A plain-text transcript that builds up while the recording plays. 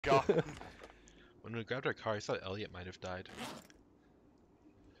God. When we grabbed our car, I thought Elliot might have died.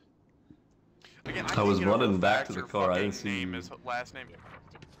 Again, I was can't get over running the back fact to the your car, I fucking didn't see name you. is last name.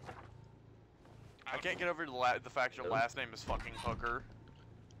 I can't get over the fact your last name is fucking Hooker.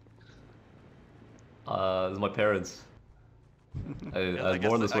 This is my parents. I was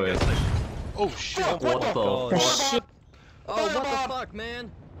born this way. Oh shit! What the God. fuck? Oh, what the fuck,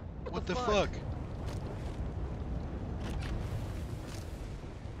 man? What the fuck?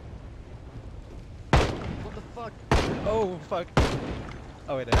 What the fuck? Oh fuck.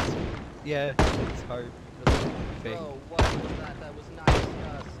 Oh, it is. Yeah, it's hope. Thing. Oh, what was that? That was not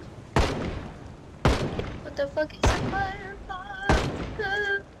discussed. What the fuck is a firefly?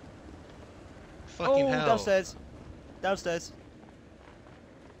 Fucking Oh, hell! downstairs. Downstairs.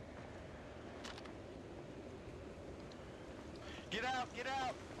 Get out! Get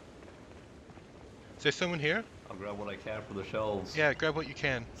out! Is there someone here? I'll grab what I can from the shelves. Yeah, grab what you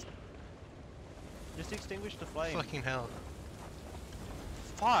can. Just extinguish the flame. Fucking hell!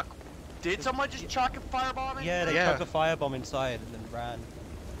 Fuck! Did someone just chuck a fireball in? Yeah, they Yeah. chucked a firebomb inside and then ran.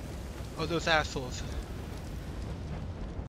 Oh, those assholes!